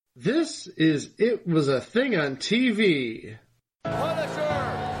This is It Was a Thing on TV.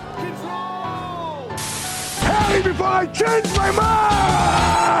 Punisher! Control! Tell me before I change my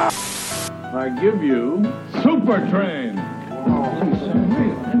mind! I give you Super Train.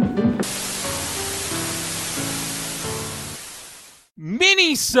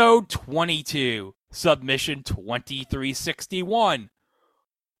 Minisode 22, Submission 2361.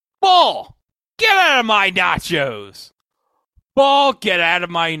 Ball, get out of my nachos! Ball, get out of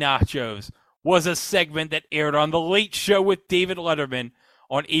my nachos was a segment that aired on The Late Show with David Letterman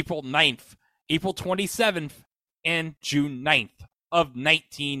on April 9th, April 27th, and June 9th of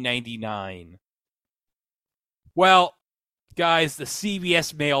 1999. Well, guys, the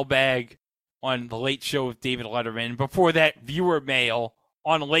CBS mailbag on The Late Show with David Letterman, before that, viewer mail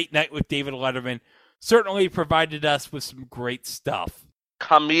on Late Night with David Letterman, certainly provided us with some great stuff.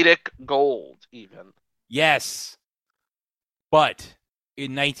 Comedic gold, even. Yes. But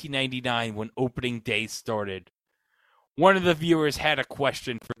in 1999, when opening day started, one of the viewers had a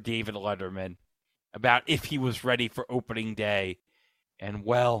question for David Letterman about if he was ready for opening day. And,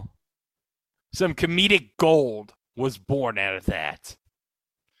 well, some comedic gold was born out of that.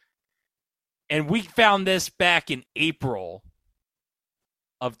 And we found this back in April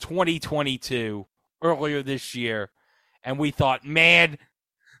of 2022, earlier this year. And we thought, man,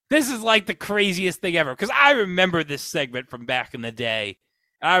 this is like the craziest thing ever. Because I remember this segment from back in the day.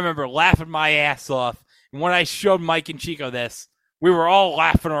 And I remember laughing my ass off. And when I showed Mike and Chico this, we were all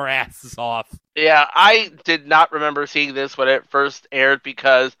laughing our asses off. Yeah, I did not remember seeing this when it first aired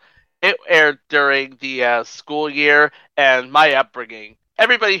because it aired during the school year and my upbringing.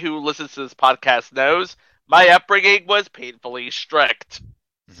 Everybody who listens to this podcast knows my upbringing was painfully strict.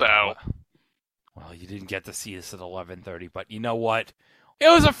 So, well, you didn't get to see this at 11:30, but you know what? It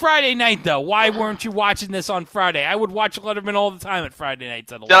was a Friday night, though. Why weren't you watching this on Friday? I would watch Letterman all the time at Friday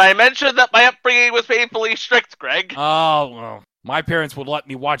nights at 11. Did I mention that my upbringing was painfully strict, Greg? Oh, well, my parents would let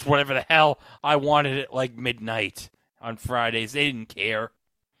me watch whatever the hell I wanted at like midnight on Fridays. They didn't care.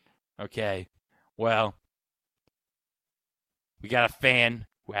 Okay, well, we got a fan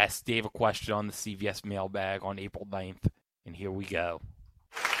who asked Dave a question on the CVS mailbag on April 9th, and here we go.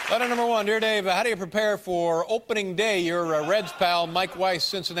 Letter number one. Dear Dave, how do you prepare for opening day? Your Reds pal, Mike Weiss,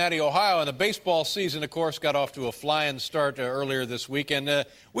 Cincinnati, Ohio. And the baseball season, of course, got off to a flying start earlier this week. And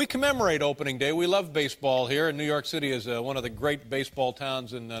we commemorate opening day. We love baseball here. And New York City is one of the great baseball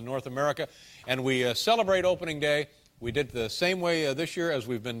towns in North America. And we celebrate opening day. We did it the same way this year as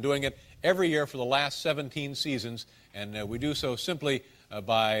we've been doing it every year for the last 17 seasons. And we do so simply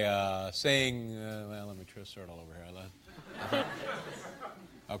by saying, well, let me try to start all over here.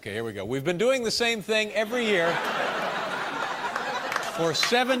 Okay, here we go. We've been doing the same thing every year for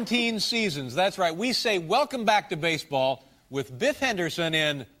 17 seasons. That's right. We say welcome back to baseball with Biff Henderson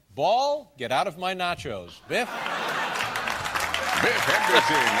in Ball, Get Out of My Nachos. Biff? Biff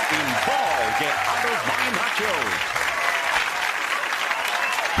Henderson in Ball, Get Out of My Nachos.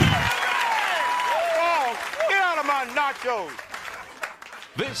 Ball, get out of my nachos!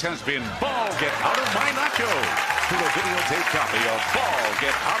 This has been Ball, Get Out of My Nachos. To a videotape copy of Ball,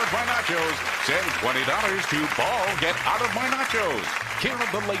 Get Out of My Nachos, send $20 to Ball, Get Out of My Nachos. Care of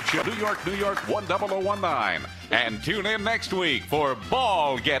The Late Show, New York, New York, 10019. And tune in next week for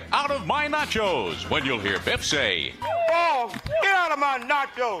Ball, Get Out of My Nachos, when you'll hear Biff say, Ball, get out of my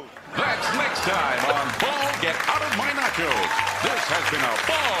nachos! that's next time on Ball, Get Out of My Nachos. This has been a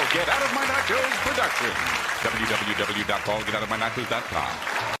Ball, Get Out of My Nachos production.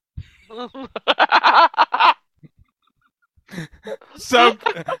 www.ballgetoutofmynachos.com. So,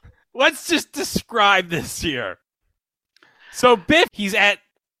 let's just describe this here. So, Biff, I'm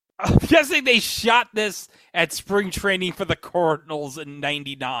guessing they shot this at spring training for the Cardinals in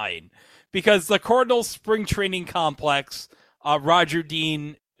 99. Because the Cardinals spring training complex, Roger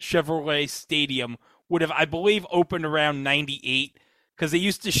Dean Chevrolet Stadium, would have, I believe, opened around 98. Because they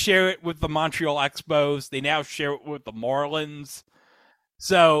used to share it with the Montreal Expos. They now share it with the Marlins.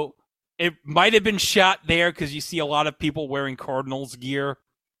 So, it might have been shot there because you see a lot of people wearing Cardinals gear.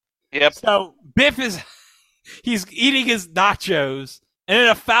 Yep. So Biff he's eating his nachos, and then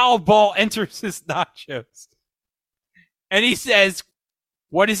a foul ball enters his nachos. And he says,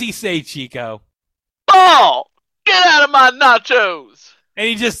 what does he say, Chico? Ball, get out of my nachos! And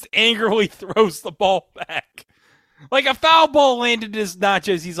he just angrily throws the ball back. Like a foul ball landed in his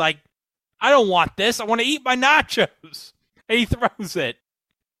nachos. He's like, I don't want this. I want to eat my nachos. And he throws it.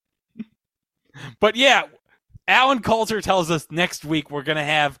 But yeah, Alan Coulter tells us next week we're going to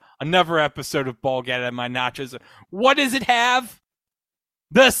have another episode of Ball Get Out of My Nachos. What does it have?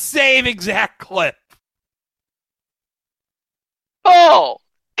 The same exact clip. Ball,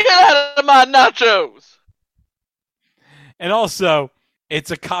 get of my nachos. And also,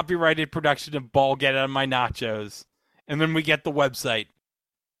 it's a copyrighted production of Ball Get Out of My Nachos. And then we get the website,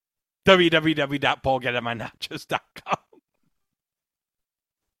 www.ballgetoutofmynachos.com.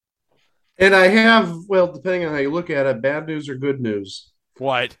 And I have, well, depending on how you look at it, bad news or good news.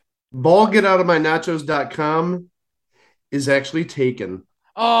 What? Ballgetoutofmynachos.com is actually taken.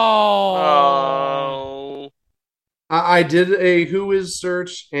 Oh. I did a Who Is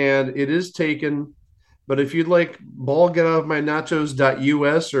search, and it is taken. But if you'd like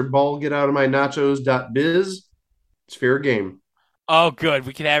ballgetoutofmynachos.us or ballgetoutofmynachos.biz, it's fair game. Oh, good.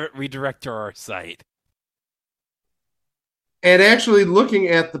 We can have it redirect to our site. And actually, looking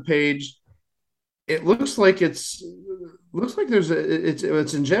at the page, it looks like it's in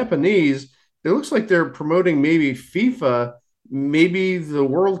Japanese. It looks like they're promoting maybe FIFA, maybe the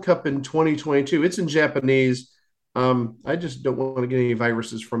World Cup in 2022. It's in Japanese. I just don't want to get any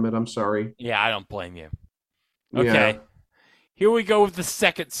viruses from it. I'm sorry. Yeah, I don't blame you. Okay. Yeah. Here we go with the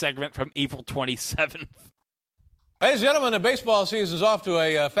second segment from April 27th. Ladies and gentlemen, the baseball season is off to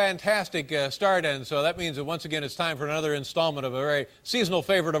a fantastic start, and so that means that once again it's time for another installment of a very seasonal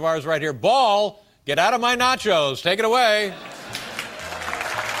favorite of ours right here. Ball, get out of my nachos. Take it away.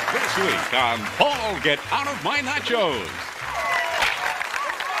 This week on Ball Get Out of My Nachos.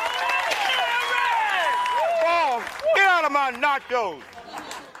 Ball, get out of my nachos.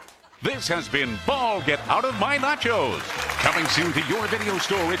 This has been Ball Get Out of My Nachos. Coming soon to your video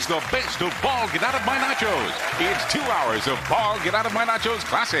store, it's the best of Ball Get Out of My Nachos. It's 2 hours of Ball Get Out of My Nachos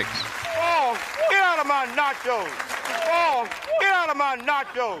classics. Ball, get out of my nachos. Ball, get out of my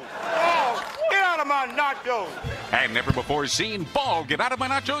nachos. Ball, get out of my nachos. And never before seen Ball Get Out of My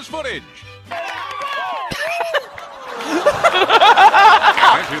Nachos footage.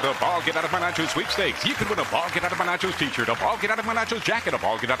 Enter the Ball Get Out of My Nachos sweepstakes. You can win a Ball Get Out of My Nachos t-shirt, a Ball Get Out of My Nachos jacket, a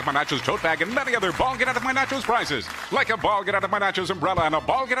Ball Get Out of My Nachos tote bag, and many other Ball Get Out of My Nachos prizes, like a Ball Get Out of My Nachos umbrella and a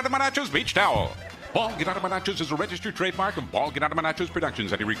Ball Get Out of My Nachos beach towel. Ball Get Out of My Nachos is a registered trademark of Ball Get Out of My Nachos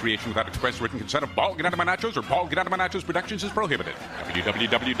Productions. Any recreation without express written consent of Ball Get Out of My Nachos or Ball Get Out of My Nachos Productions is prohibited.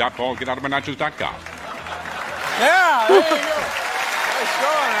 www.ballgetoutofmynachos.com. Yeah, there you go. Nice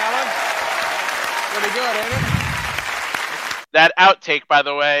going, Alan. Pretty good, ain't it? That outtake, by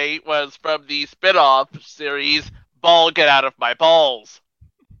the way, was from the spin-off series, Ball Get Out of My Balls.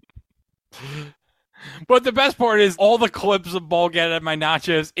 But the best part is all the clips of Ball Get Out of My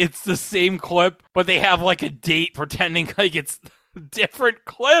Nachos, it's the same clip, but they have like a date pretending like it's a different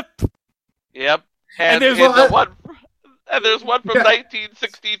clip. Yep. And And, there's one from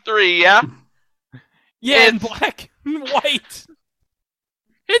 1963, yeah? Yeah, in black and white.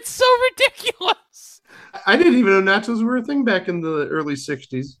 It's so ridiculous. I didn't even know nachos were a thing back in the early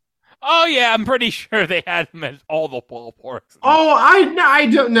 60s. Oh, yeah, I'm pretty sure they had them at all the ballparks. Oh, I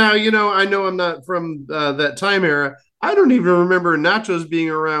don't know. You know, I know I'm not from that time era. I don't even remember nachos being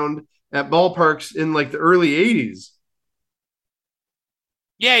around at ballparks in like the early 80s.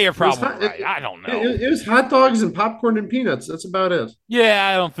 Yeah, you're probably It was right. I don't know. It was hot dogs and popcorn and peanuts. That's about it. Yeah,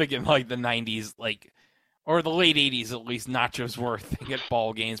 I don't think in like the 90s, like, or the late 80s at least, nachos were a thing at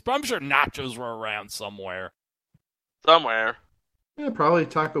ball games. But I'm sure nachos were around somewhere. Somewhere. Yeah, probably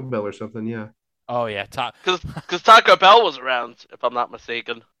Taco Bell or something, yeah. Oh, yeah. Because Taco Bell was around, if I'm not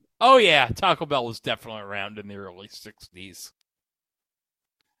mistaken. Oh, yeah. Taco Bell was definitely around in the early 60s.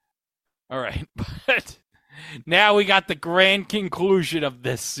 All right. But now we got the grand conclusion of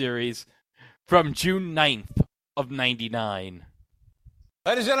this series from June 9th of 99.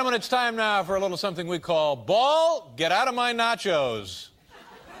 Ladies and gentlemen, it's time now for a little something we call Ball, Get Out of My Nachos.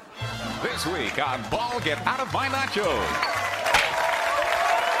 This week on Ball Get Out of My Nachos.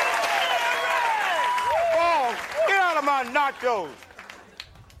 Ball, get out of my nachos.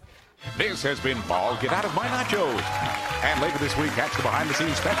 This has been Ball Get Out of My Nachos. And later this week, catch the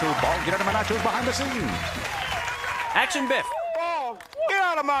behind-the-scenes special Ball Get Out of My Nachos behind the scenes. Action, Biff. Ball, get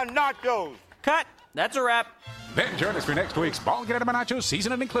out of my nachos. Cut. That's a wrap. Then join us for next week's Ball Get Out of My Nachos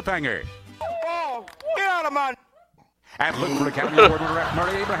season-ending cliffhanger. Ball, get out of my... And look for Academy Award winner F.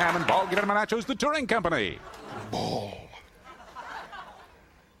 Murray Abraham and Ball Get Out of My Nachos, the touring company. Ball.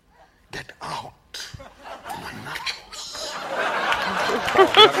 Get out of my nachos. Ball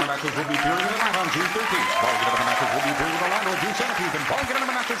Get Out of My Nachos will be appearing in Atlanta on June 13th. Ball Get Out of My Nachos will be appearing in Orlando on June 17th. And Ball Get Out of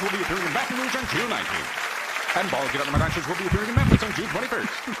My Nachos will be appearing in Baton Rouge on June 19th. And Ball Get Out of My Nachos will be appearing in Memphis on June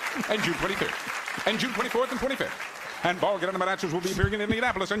 21st. And June 23rd. And June 24th and 25th. And Ball Get Out of My Nachos will be appearing in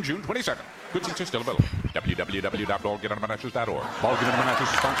Indianapolis on June 22nd. Good seats are still available. www.ballgetoutofmynachos.org. Ball Get Out of My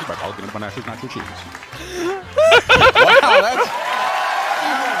Nachos is sponsored by Ball Get Out of My Nachos Nacho Cheese. Wow, that's...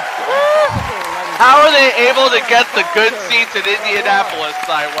 How are they able to get the good seats in Indianapolis,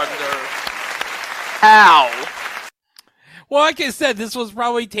 I wonder? How? Well, like I said, this was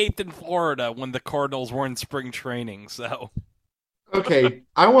probably taped in Florida when the Cardinals were in spring training, so. Okay,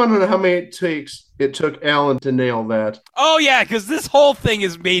 I want to know how many takes it took Alan to nail that. Oh, yeah, because this whole thing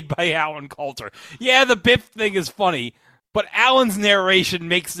is made by Alan Coulter. Yeah, the Biff thing is funny, but Alan's narration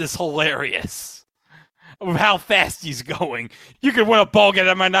makes this hilarious. Of how fast he's going. You could win a ball get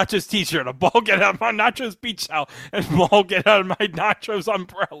out of my nachos t-shirt, a ball get out of my nachos beach towel, and a ball get out of my nachos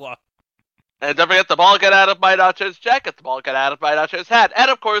umbrella. And don't forget the ball get out of my nachos jacket, the ball get out of my nachos hat,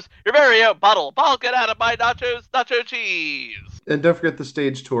 and of course, your very own bottle, ball get out of my nachos nacho cheese. And don't forget the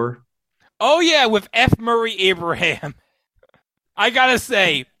stage tour. Oh yeah, with F. Murray Abraham. I gotta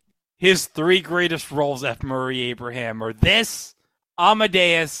say, his three greatest roles, F. Murray Abraham, are this,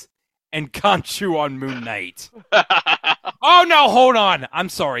 Amadeus, and Khonshu on Moon Knight. Oh no, hold on. I'm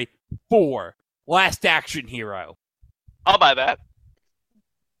sorry. 4. Last Action Hero. I'll buy that.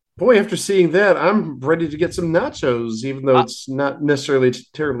 Boy, after seeing that, I'm ready to get some nachos, even though it's not necessarily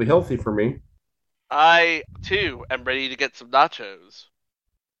terribly healthy for me. I, too, am ready to get some nachos.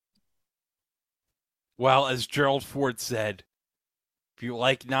 Well, as Gerald Ford said, if you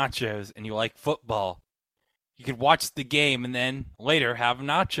like nachos and you like football, you could watch the game and then later have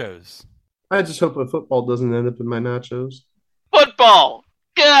nachos. I just hope the football doesn't end up in my nachos. Football!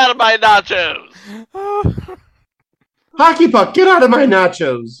 Get out of my nachos! Hockey puck, get out of my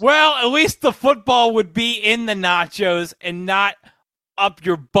nachos! Well, at least the football would be in the nachos and not up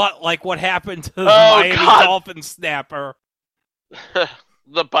your butt like what happened to the Miami Dolphins snapper.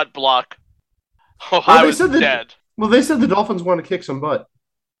 The butt block. Oh, I was dead. Well, they said the Dolphins want to kick some butt.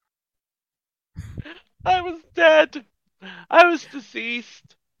 I was dead. I was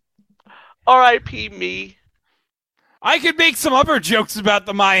deceased. R.I.P. me. I could make some other jokes about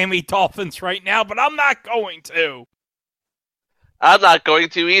the Miami Dolphins right now, but I'm not going to. I'm not going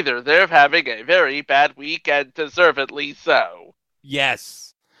to either. They're having a very bad week, and deservedly so.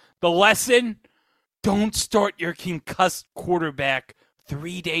 Yes. The lesson, don't start your concussed quarterback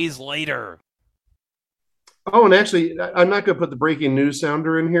 3 days later. Oh, and actually, I'm not going to put the breaking news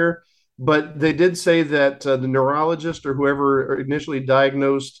sounder in here, but they did say that the neurologist or whoever initially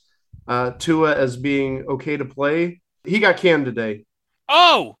diagnosed Tua as being okay to play, he got canned today.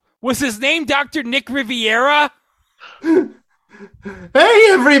 Oh, was his name Dr. Nick Riviera? Hey,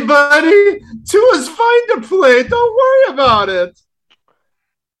 everybody! Tua's fine to play. Don't worry about it.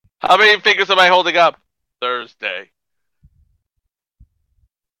 How many fingers am I holding up? Thursday.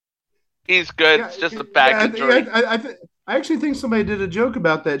 He's good. It's just a back injury. I actually think somebody did a joke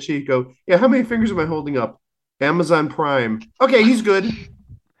about that, Chico. Yeah, how many fingers am I holding up? Amazon Prime. Okay, he's good.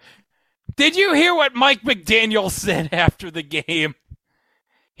 Did you hear what Mike McDaniel said after the game?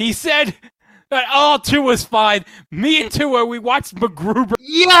 He said that, Tua's fine. Me and Tua, we watched MacGruber.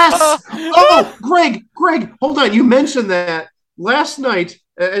 Yes! Oh, Greg, hold on. You mentioned that. Last night,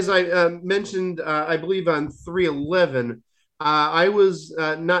 as I mentioned, I believe on 311, I was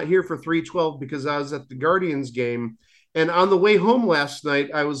not here for 312 because I was at the Guardians game. And on the way home last night,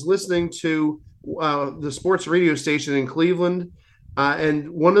 I was listening to the sports radio station in Cleveland. And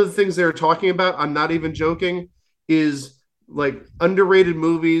one of the things they were talking about, I'm not even joking, is like underrated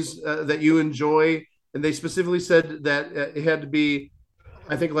movies that you enjoy. And they specifically said that it had to be,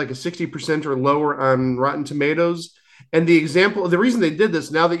 I think, like a 60% or lower on Rotten Tomatoes. And the reason they did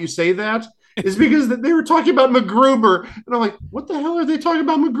this, now that you say that, is because they were talking about MacGruber. And I'm like, what the hell are they talking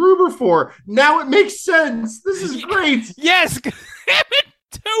about MacGruber for? Now it makes sense. This is great. Yes.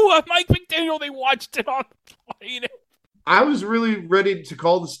 Tua, Mike McDaniel, they watched it on the plane. I was really ready to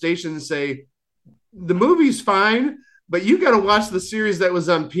call the station and say, the movie's fine, but you got to watch the series that was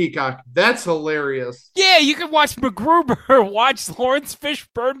on Peacock. That's hilarious. Yeah, you can watch MacGruber, watch Lawrence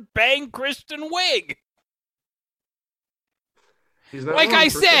Fishburne bang Kristen Wiig. Like I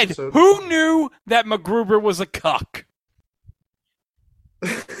said, who knew that MacGruber was a cuck?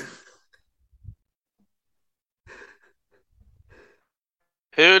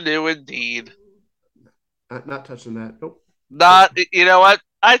 Who knew indeed? Not touching that. Nope. You know what?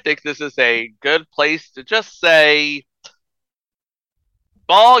 I think this is a good place to just say,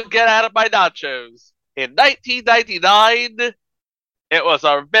 ball, get out of my nachos. In 1999, it was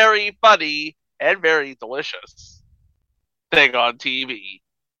a very funny and very delicious thing on TV.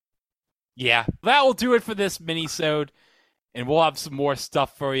 Yeah, that will do it for this mini-sode, and we'll have some more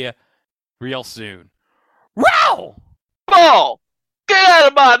stuff for you real soon. Row! Ball, get out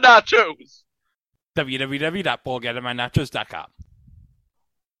of my nachos! www.ballgetoutofmynachos.com.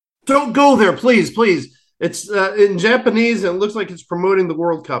 Don't go there, please. It's in Japanese, and it looks like it's promoting the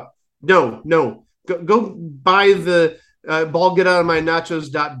World Cup. No. Go buy the ball get out of my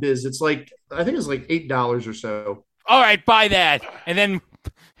nachos.biz. It's like, I think it's like $8 or so. All right, buy that, and then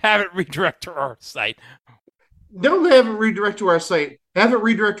have it redirect to our site. Don't have it redirect to our site. Have it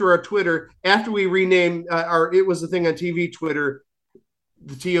redirect to our Twitter after we rename our It Was a Thing on TV Twitter,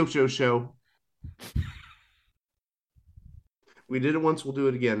 the T.O. Show. We did it once. We'll do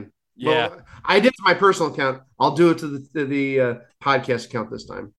it again. Yeah. Well, I did to my personal account. I'll do it to the podcast account this time.